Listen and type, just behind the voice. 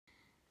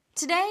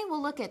Today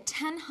we'll look at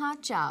 10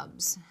 hot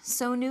jobs,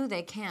 so new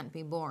they can't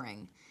be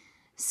boring.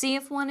 See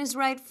if one is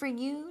right for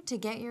you to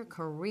get your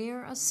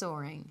career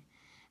a-soaring.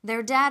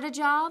 They're data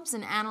jobs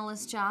and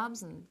analyst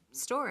jobs, and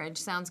storage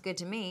sounds good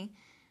to me.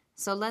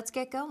 So let's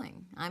get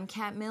going. I'm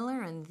Kat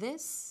Miller, and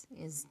this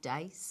is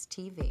Dice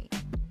TV.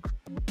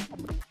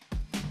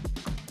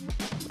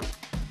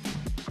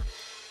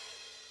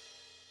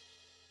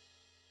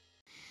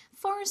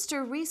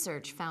 Forrester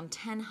Research found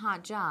 10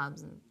 hot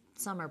jobs, and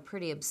some are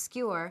pretty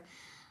obscure,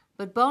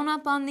 but bone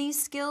up on these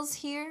skills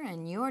here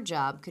and your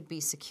job could be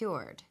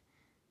secured.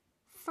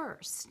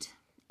 First,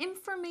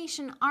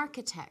 information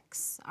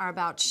architects are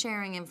about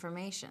sharing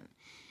information.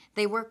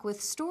 They work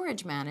with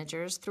storage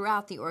managers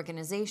throughout the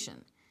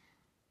organization.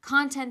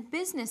 Content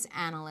business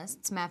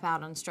analysts map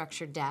out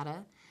unstructured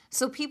data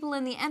so people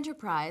in the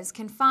enterprise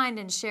can find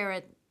and share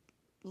it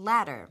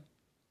later.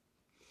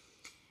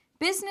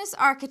 Business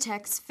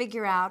architects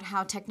figure out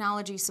how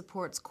technology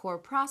supports core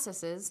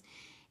processes.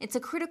 It's a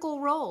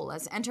critical role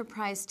as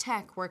enterprise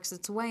tech works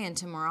its way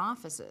into more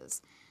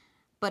offices.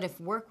 But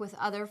if work with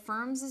other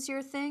firms is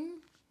your thing,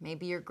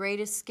 maybe your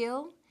greatest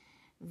skill,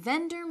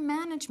 vendor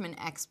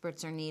management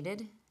experts are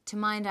needed to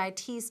mind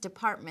IT's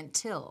department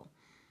till.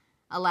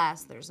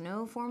 Alas, there's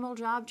no formal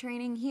job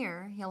training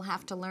here. You'll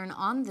have to learn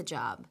on the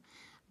job.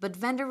 But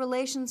vendor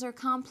relations are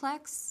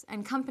complex,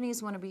 and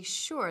companies want to be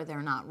sure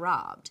they're not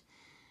robbed.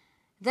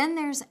 Then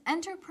there's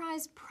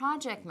enterprise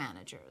project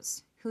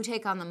managers who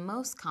take on the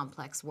most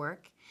complex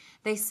work.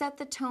 They set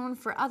the tone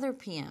for other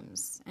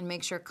PMs and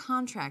make sure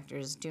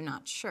contractors do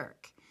not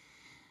shirk.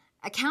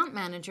 Account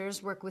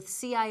managers work with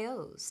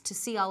CIOs to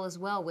see all is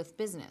well with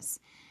business.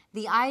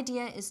 The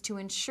idea is to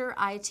ensure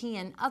IT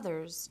and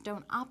others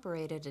don't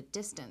operate at a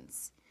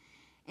distance.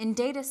 In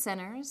data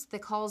centers, the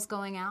call's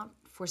going out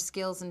for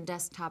skills in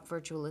desktop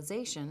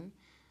virtualization.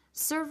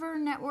 Server,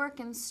 network,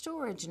 and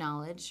storage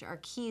knowledge are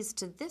keys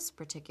to this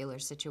particular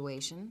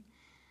situation.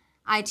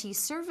 IT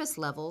service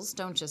levels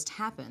don't just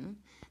happen.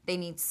 They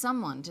need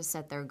someone to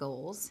set their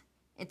goals.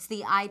 It's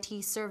the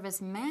IT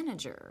service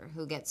manager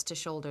who gets to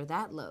shoulder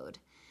that load.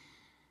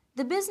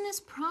 The business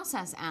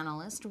process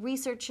analyst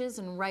researches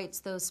and writes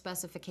those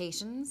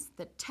specifications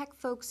that tech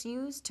folks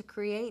use to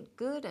create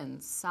good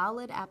and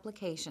solid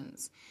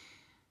applications.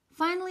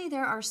 Finally,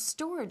 there are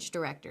storage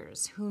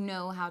directors who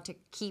know how to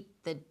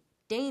keep the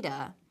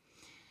data.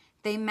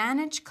 They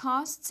manage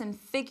costs and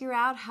figure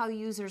out how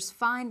users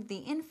find the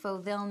info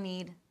they'll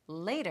need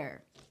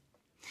later.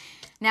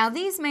 Now,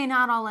 these may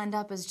not all end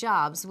up as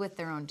jobs with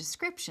their own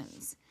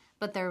descriptions,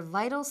 but they're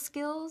vital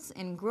skills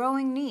in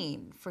growing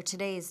need for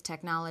today's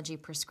technology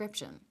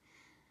prescription.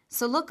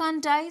 So look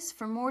on Dice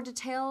for more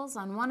details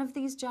on one of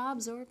these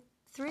jobs or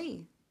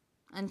 3.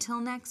 Until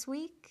next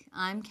week,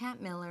 I'm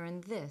Kat Miller,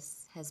 and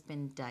this has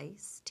been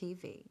Dice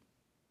TV.